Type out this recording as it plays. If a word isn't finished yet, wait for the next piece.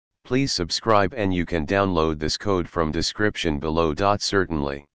Please subscribe and you can download this code from description below.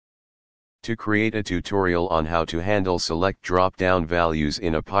 Certainly. To create a tutorial on how to handle select drop-down values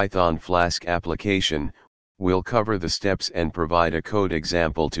in a Python Flask application, we'll cover the steps and provide a code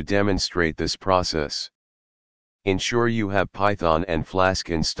example to demonstrate this process. Ensure you have Python and Flask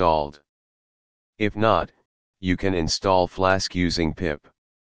installed. If not, you can install Flask using pip.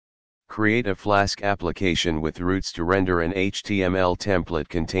 Create a Flask application with routes to render an HTML template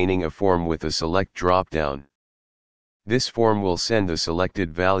containing a form with a select dropdown. This form will send the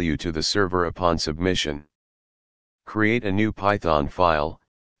selected value to the server upon submission. Create a new Python file,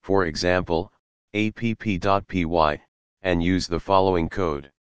 for example, app.py, and use the following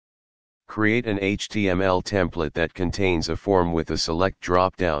code. Create an HTML template that contains a form with a select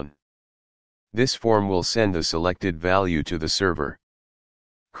dropdown. This form will send the selected value to the server.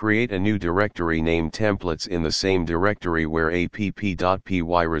 Create a new directory named templates in the same directory where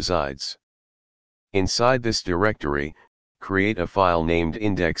app.py resides. Inside this directory, create a file named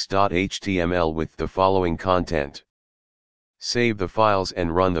index.html with the following content. Save the files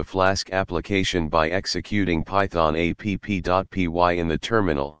and run the Flask application by executing Python app.py in the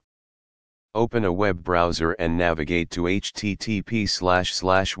terminal. Open a web browser and navigate to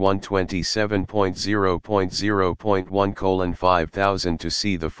http://127.0.0.1:5000 to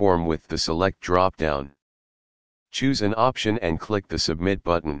see the form with the select dropdown. Choose an option and click the Submit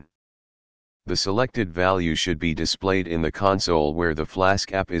button. The selected value should be displayed in the console where the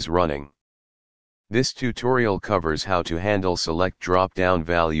Flask app is running. This tutorial covers how to handle select drop-down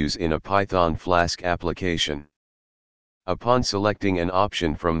values in a Python Flask application. Upon selecting an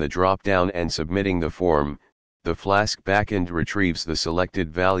option from the drop-down and submitting the form, the Flask backend retrieves the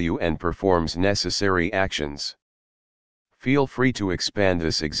selected value and performs necessary actions. Feel free to expand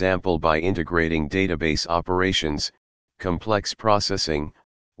this example by integrating database operations, complex processing,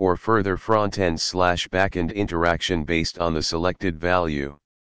 or further front-end/backend interaction based on the selected value.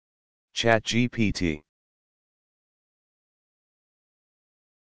 ChatGPT.